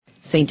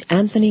St.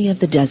 Anthony of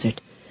the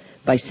Desert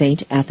by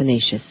St.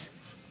 Athanasius.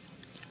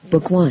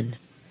 Book 1.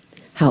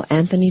 How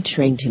Anthony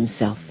Trained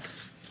Himself.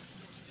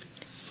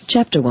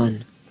 Chapter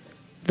 1.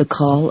 The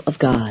Call of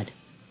God.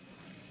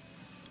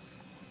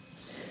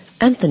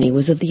 Anthony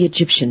was of the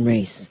Egyptian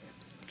race,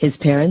 his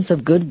parents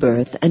of good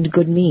birth and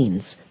good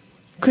means,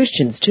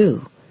 Christians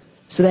too,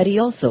 so that he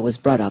also was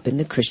brought up in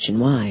the Christian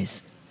wise.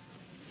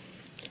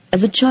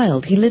 As a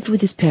child he lived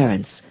with his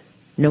parents,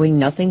 knowing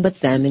nothing but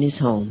them in his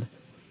home.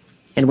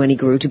 And when he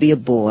grew to be a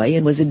boy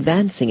and was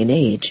advancing in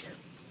age,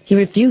 he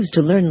refused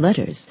to learn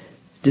letters,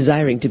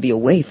 desiring to be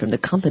away from the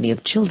company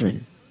of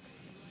children.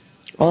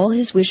 All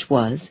his wish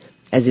was,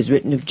 as is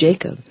written of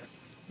Jacob,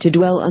 to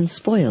dwell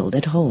unspoiled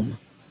at home.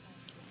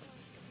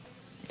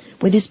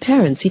 With his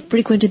parents he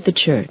frequented the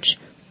church,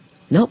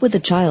 not with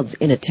the child's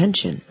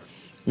inattention,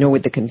 nor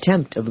with the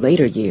contempt of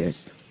later years,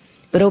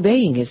 but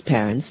obeying his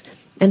parents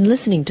and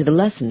listening to the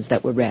lessons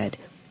that were read,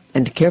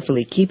 and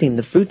carefully keeping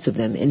the fruits of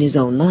them in his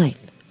own life.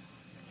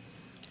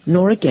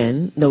 Nor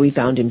again, though he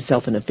found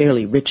himself in a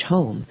fairly rich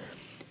home,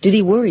 did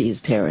he worry his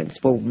parents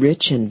for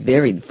rich and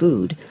varied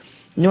food,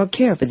 nor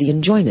care for the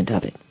enjoyment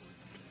of it.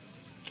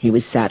 He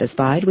was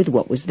satisfied with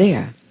what was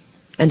there,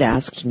 and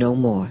asked no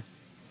more.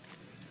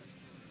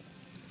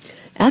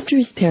 After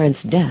his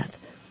parents' death,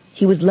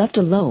 he was left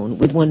alone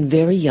with one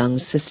very young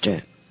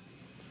sister.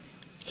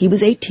 He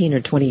was 18 or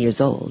 20 years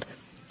old,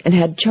 and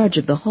had charge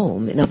of the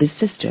home and of his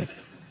sister.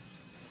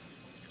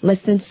 Less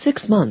than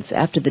 6 months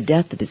after the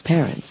death of his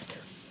parents,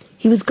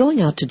 he was going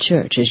out to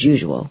church as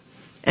usual,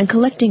 and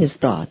collecting his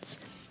thoughts,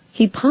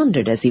 he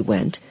pondered as he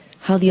went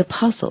how the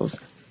apostles,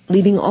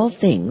 leaving all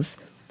things,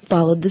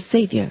 followed the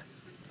Savior,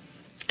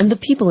 and the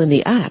people in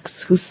the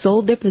Acts who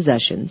sold their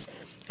possessions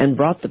and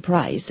brought the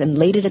price and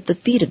laid it at the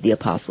feet of the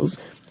apostles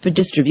for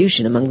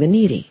distribution among the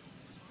needy.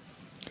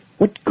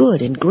 What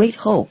good and great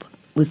hope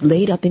was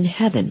laid up in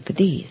heaven for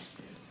these?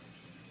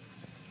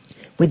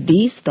 With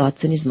these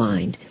thoughts in his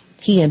mind,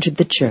 he entered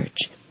the church,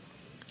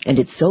 and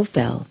it so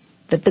fell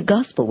that the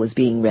gospel was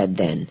being read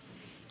then,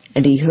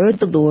 and he heard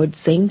the Lord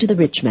saying to the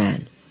rich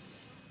man,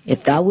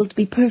 "If thou wilt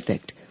be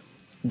perfect,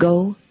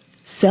 go,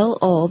 sell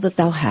all that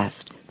thou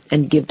hast,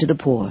 and give to the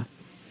poor,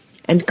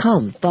 and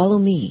come, follow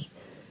me,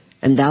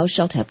 and thou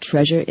shalt have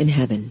treasure in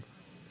heaven."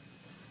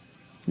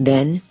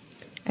 Then,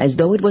 as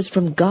though it was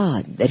from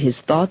God that his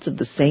thoughts of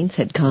the saints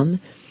had come,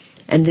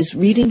 and this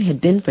reading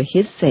had been for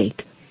his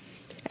sake,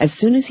 as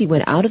soon as he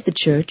went out of the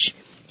church,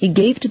 he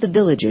gave to the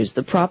villagers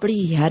the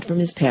property he had from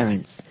his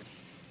parents.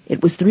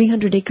 It was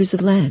 300 acres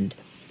of land,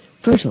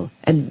 fertile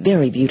and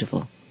very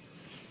beautiful,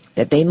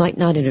 that they might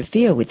not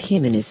interfere with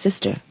him and his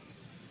sister.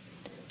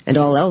 And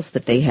all else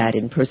that they had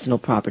in personal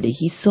property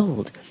he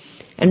sold,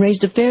 and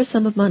raised a fair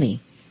sum of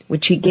money,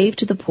 which he gave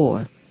to the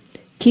poor,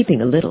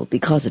 keeping a little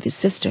because of his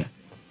sister.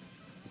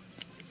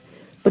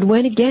 But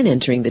when again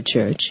entering the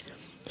church,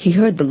 he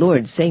heard the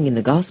Lord saying in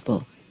the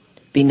gospel,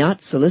 "Be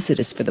not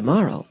solicitous for the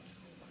morrow,"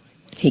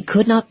 he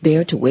could not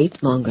bear to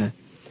wait longer,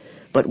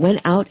 but went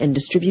out and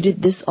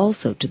distributed this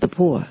also to the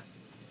poor.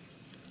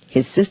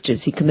 His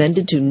sisters he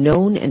commended to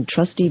known and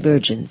trusty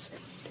virgins,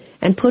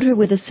 and put her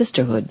with a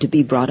sisterhood to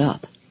be brought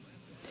up.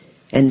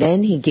 And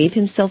then he gave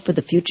himself for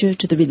the future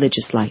to the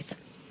religious life,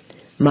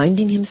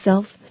 minding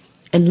himself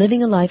and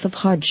living a life of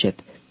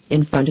hardship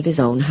in front of his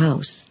own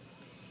house.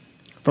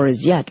 For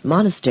as yet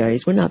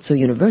monasteries were not so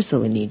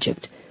universal in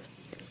Egypt,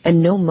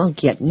 and no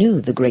monk yet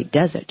knew the great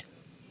desert.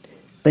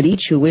 But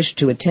each who wished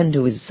to attend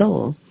to his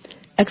soul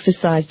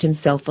exercised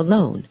himself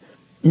alone,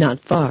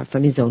 not far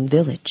from his own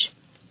village.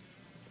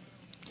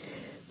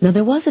 Now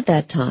there was at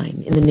that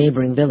time in the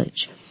neighboring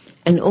village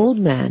an old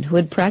man who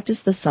had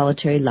practiced the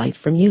solitary life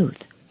from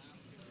youth.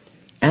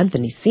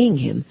 Anthony, seeing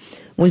him,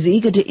 was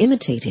eager to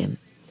imitate him,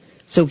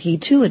 so he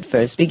too at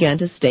first began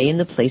to stay in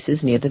the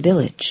places near the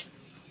village.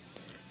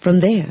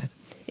 From there,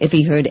 if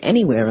he heard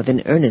anywhere of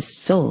an earnest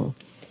soul,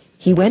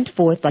 he went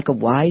forth like a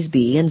wise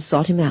bee and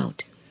sought him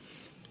out.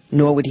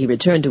 Nor would he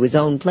return to his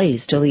own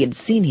place till he had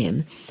seen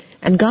him,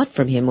 and got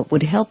from him what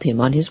would help him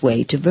on his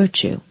way to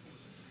virtue.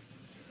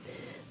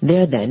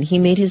 There then he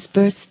made his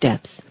first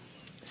steps,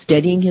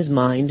 steadying his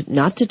mind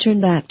not to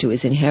turn back to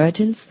his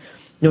inheritance,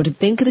 nor to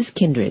think of his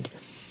kindred,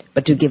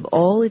 but to give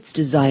all its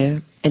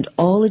desire and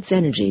all its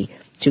energy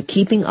to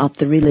keeping up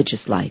the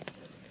religious life.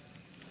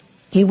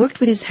 He worked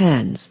with his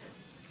hands,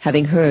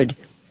 having heard,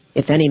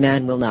 "If any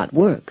man will not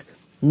work,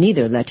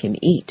 neither let him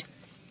eat,"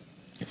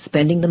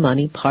 spending the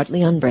money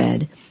partly on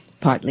bread,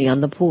 partly on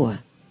the poor.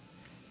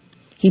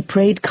 He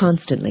prayed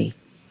constantly,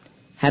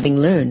 having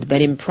learned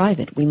that in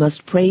private we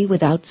must pray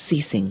without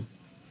ceasing.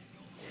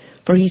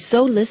 For he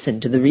so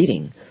listened to the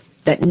reading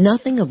that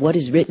nothing of what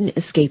is written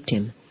escaped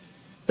him,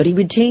 but he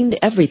retained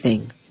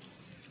everything,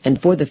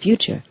 and for the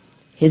future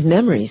his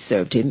memory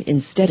served him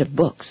instead of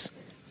books.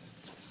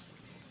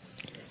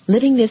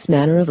 Living this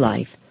manner of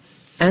life,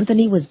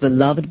 Anthony was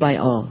beloved by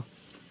all.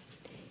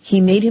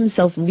 He made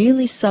himself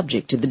really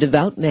subject to the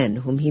devout men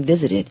whom he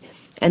visited,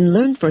 and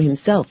learned for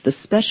himself the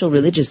special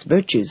religious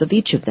virtues of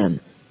each of them,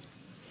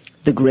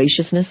 the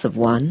graciousness of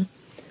one,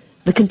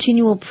 the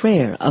continual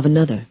prayer of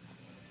another.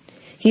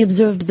 He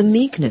observed the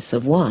meekness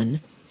of one,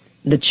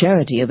 the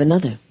charity of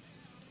another,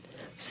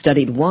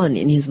 studied one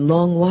in his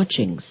long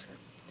watchings,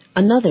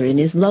 another in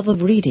his love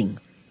of reading,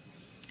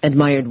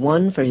 admired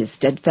one for his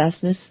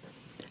steadfastness,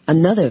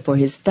 another for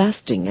his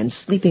fasting and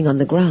sleeping on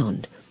the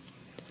ground,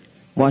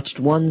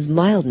 watched one's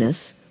mildness,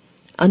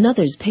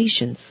 another's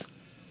patience,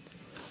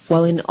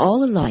 while in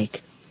all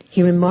alike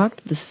he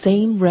remarked the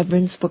same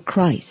reverence for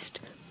Christ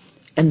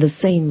and the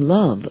same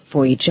love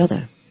for each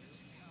other.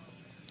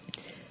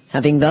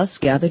 Having thus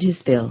gathered his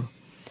fill,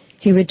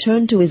 he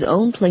returned to his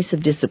own place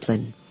of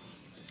discipline,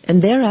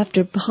 and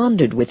thereafter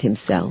pondered with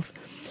himself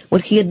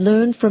what he had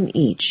learned from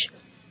each,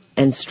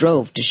 and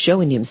strove to show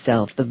in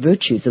himself the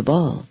virtues of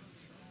all.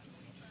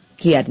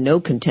 He had no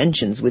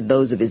contentions with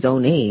those of his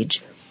own age,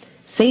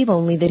 save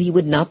only that he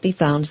would not be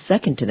found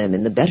second to them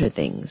in the better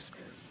things.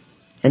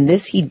 And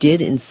this he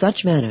did in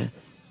such manner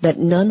that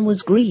none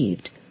was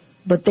grieved,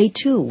 but they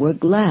too were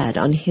glad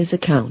on his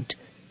account.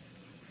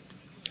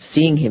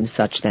 Seeing him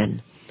such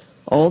then,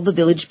 all the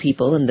village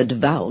people and the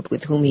devout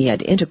with whom he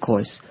had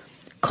intercourse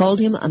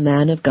called him a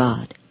man of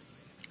God,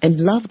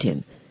 and loved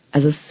him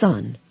as a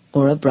son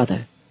or a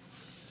brother.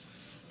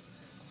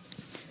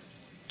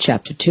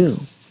 Chapter 2.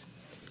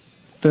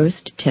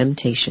 First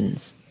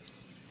Temptations.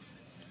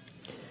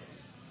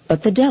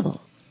 But the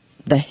devil,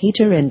 the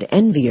hater and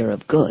envier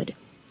of good,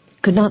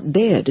 could not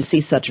bear to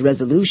see such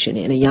resolution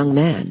in a young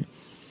man,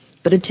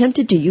 but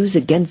attempted to use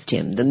against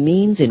him the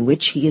means in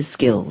which he is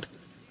skilled.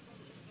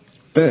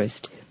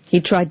 First, he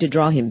tried to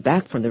draw him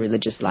back from the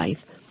religious life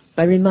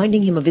by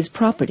reminding him of his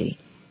property,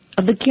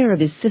 of the care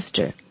of his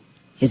sister,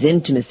 his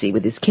intimacy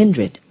with his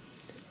kindred,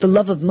 the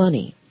love of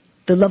money,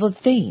 the love of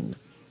fame,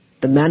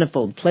 the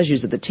manifold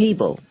pleasures of the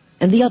table,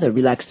 and the other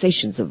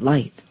relaxations of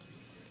life.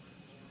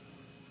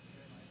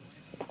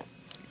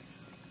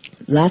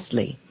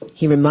 Lastly,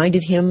 he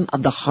reminded him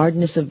of the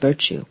hardness of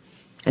virtue,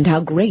 and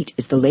how great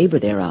is the labor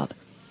thereof,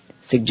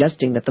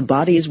 suggesting that the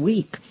body is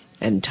weak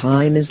and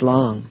time is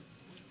long.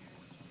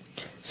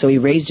 So he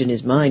raised in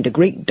his mind a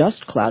great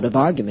dust cloud of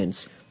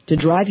arguments to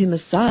drive him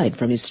aside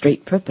from his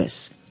straight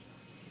purpose.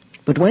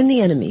 But when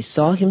the enemy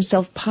saw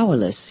himself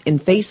powerless in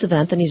face of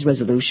Anthony's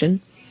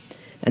resolution,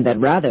 and that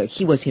rather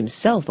he was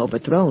himself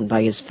overthrown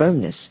by his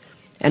firmness,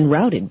 and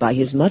routed by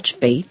his much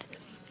faith,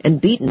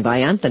 and beaten by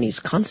Anthony's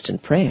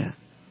constant prayer,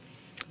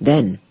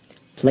 then,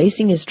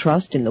 placing his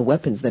trust in the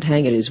weapons that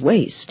hang at his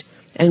waist,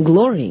 and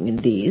glorying in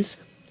these,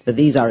 for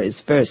these are his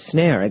first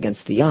snare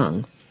against the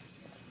young,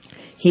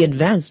 he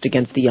advanced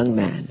against the young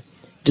man,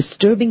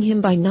 disturbing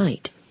him by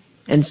night,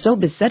 and so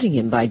besetting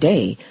him by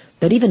day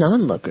that even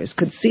onlookers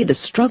could see the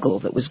struggle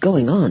that was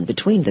going on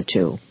between the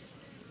two.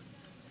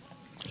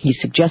 He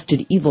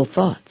suggested evil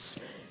thoughts,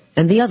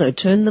 and the other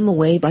turned them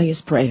away by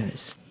his prayers.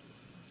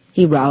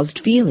 He roused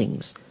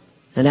feelings,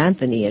 and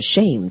Anthony,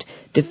 ashamed,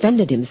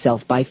 defended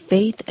himself by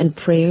faith and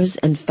prayers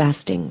and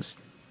fastings.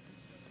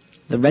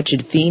 The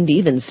wretched fiend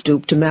even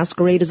stooped to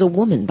masquerade as a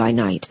woman by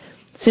night,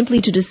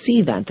 simply to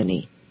deceive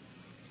Anthony,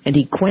 and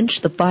he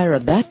quenched the fire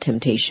of that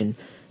temptation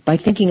by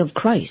thinking of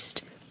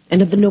Christ,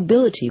 and of the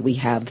nobility we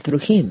have through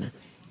him,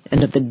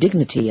 and of the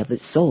dignity of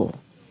his soul.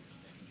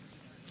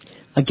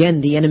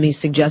 Again the enemy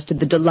suggested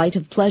the delight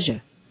of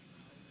pleasure,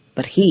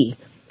 but he,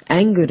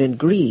 angered and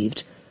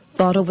grieved,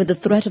 thought over the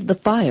threat of the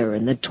fire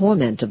and the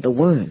torment of the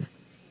worm.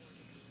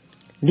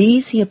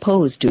 These he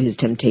opposed to his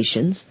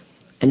temptations,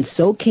 and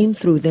so came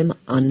through them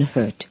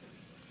unhurt.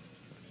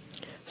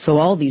 So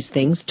all these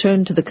things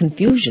turned to the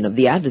confusion of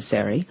the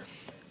adversary,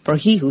 for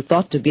he who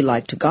thought to be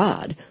like to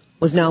God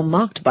was now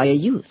mocked by a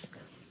youth,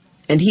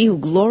 and he who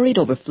gloried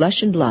over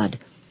flesh and blood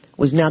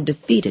was now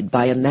defeated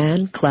by a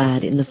man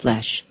clad in the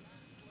flesh.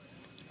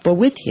 For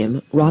with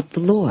him wrought the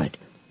Lord,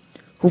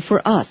 who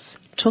for us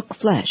took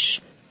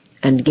flesh,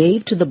 and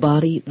gave to the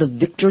body the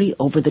victory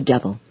over the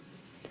devil,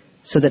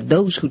 so that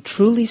those who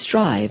truly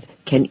strive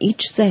can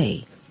each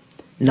say,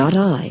 "Not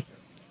I,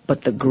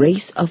 but the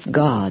grace of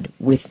God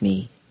with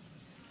me."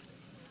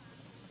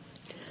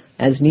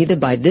 As neither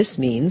by this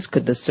means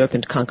could the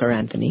serpent conquer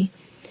Anthony,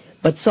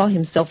 but saw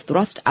himself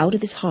thrust out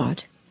of his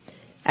heart,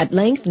 at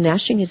length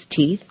gnashing his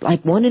teeth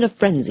like one in a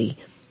frenzy,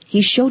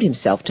 he showed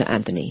himself to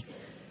Anthony,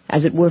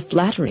 as it were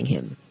flattering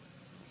him.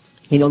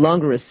 He no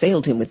longer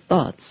assailed him with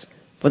thoughts,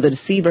 for the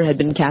deceiver had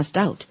been cast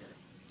out,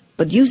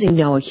 but using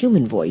now a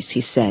human voice,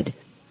 he said,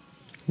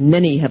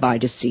 "Many have I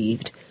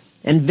deceived,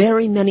 and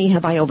very many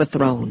have I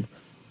overthrown.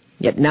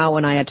 Yet now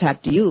when I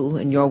attacked you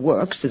and your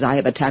works as I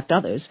have attacked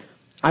others,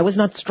 I was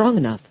not strong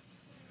enough."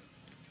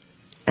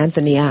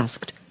 Anthony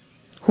asked,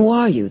 "Who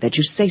are you that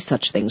you say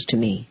such things to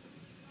me?"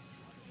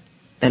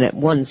 And at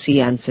once he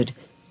answered,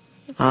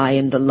 "I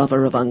am the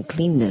lover of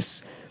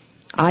uncleanness.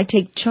 I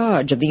take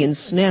charge of the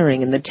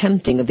ensnaring and the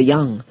tempting of the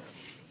young,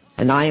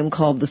 and I am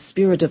called the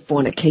spirit of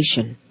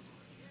fornication.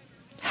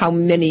 How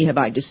many have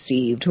I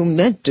deceived who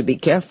meant to be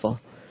careful?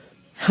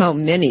 How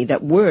many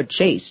that were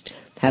chaste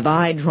have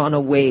I drawn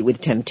away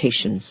with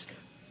temptations?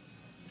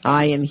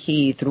 I am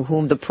he through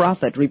whom the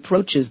prophet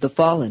reproaches the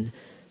fallen,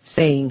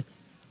 saying,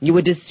 'You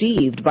were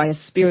deceived by a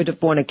spirit of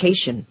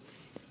fornication,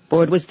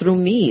 for it was through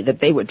me that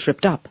they were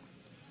tripped up.'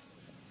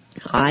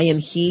 I am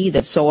he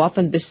that so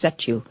often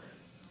beset you,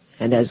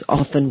 and as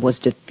often was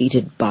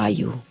defeated by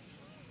you."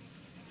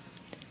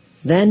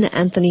 Then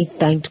Anthony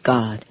thanked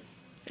God,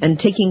 and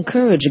taking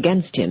courage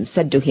against him,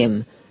 said to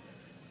him,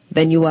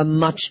 "Then you are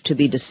much to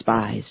be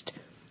despised.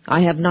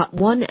 I have not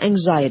one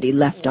anxiety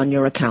left on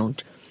your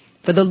account,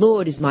 for the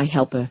Lord is my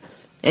helper,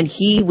 and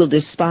he will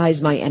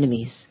despise my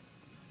enemies."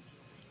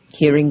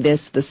 Hearing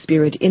this, the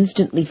spirit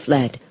instantly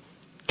fled,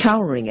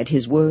 cowering at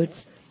his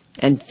words,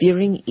 and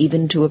fearing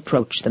even to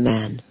approach the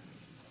man.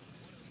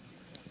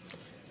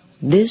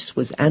 This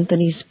was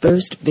Anthony's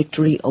first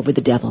victory over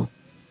the devil.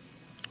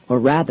 Or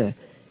rather,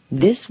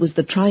 this was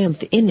the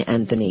triumph in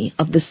Anthony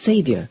of the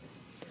Savior,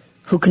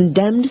 who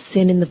condemned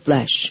sin in the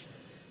flesh,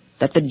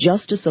 that the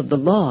justice of the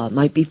law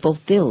might be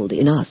fulfilled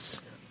in us,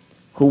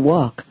 who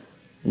walk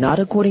not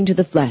according to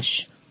the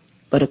flesh,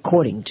 but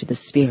according to the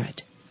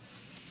Spirit.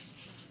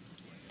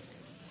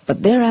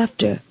 But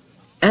thereafter,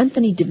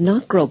 Anthony did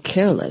not grow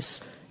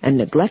careless and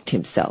neglect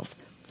himself,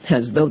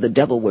 as though the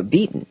devil were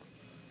beaten.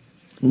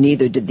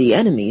 Neither did the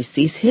enemy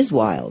cease his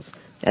wiles,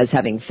 as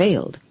having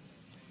failed.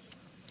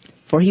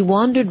 For he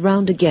wandered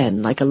round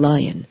again like a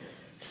lion,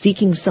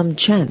 seeking some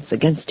chance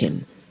against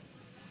him.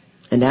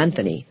 And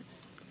Anthony,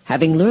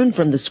 having learned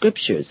from the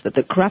Scriptures that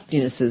the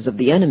craftinesses of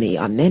the enemy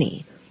are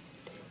many,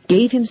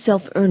 gave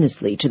himself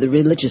earnestly to the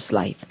religious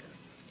life,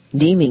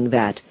 deeming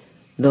that,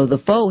 though the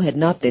foe had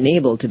not been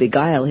able to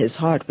beguile his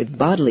heart with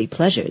bodily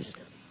pleasures,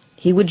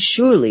 he would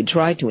surely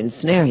try to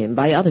ensnare him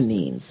by other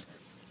means,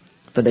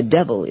 for the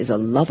devil is a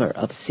lover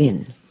of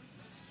sin.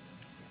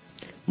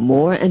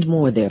 More and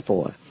more,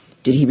 therefore,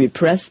 did he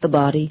repress the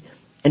body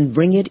and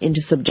bring it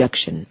into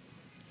subjection,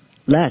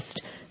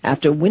 lest,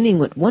 after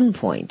winning at one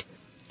point,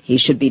 he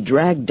should be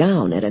dragged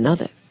down at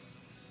another.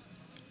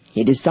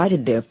 He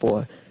decided,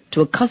 therefore,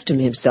 to accustom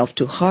himself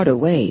to harder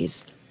ways,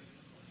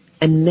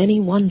 and many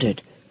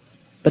wondered,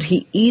 but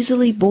he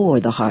easily bore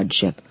the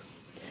hardship,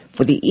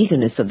 for the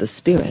eagerness of the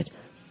Spirit,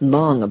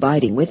 long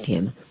abiding with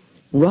him,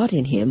 wrought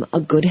in him a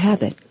good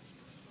habit,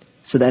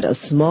 so that a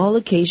small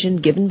occasion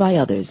given by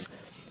others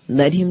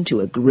led him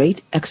to a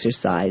great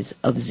exercise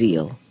of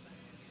zeal.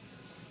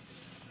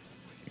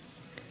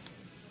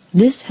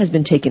 This has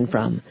been taken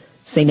from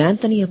St.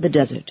 Anthony of the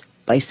Desert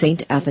by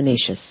St.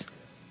 Athanasius.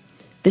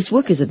 This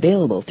work is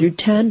available through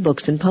Tan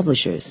Books and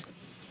Publishers.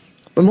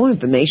 For more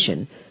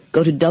information,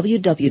 go to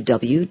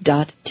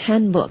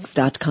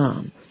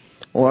www.tanbooks.com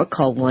or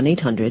call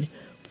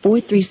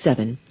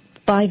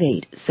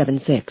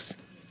 1-800-437-5876.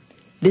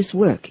 This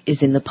work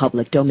is in the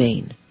public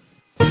domain.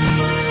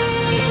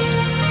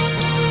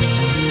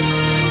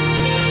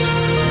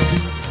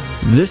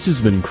 This has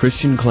been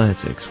Christian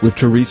Classics with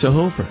Teresa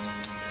Hofer.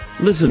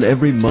 Listen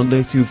every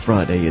Monday through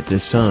Friday at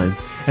this time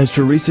as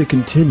Teresa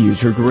continues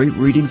her great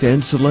readings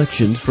and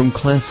selections from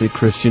classic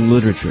Christian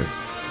literature,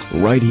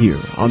 right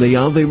here on the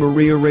Ave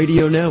Maria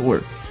Radio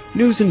Network,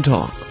 news and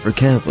talk for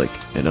Catholic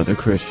and other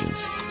Christians.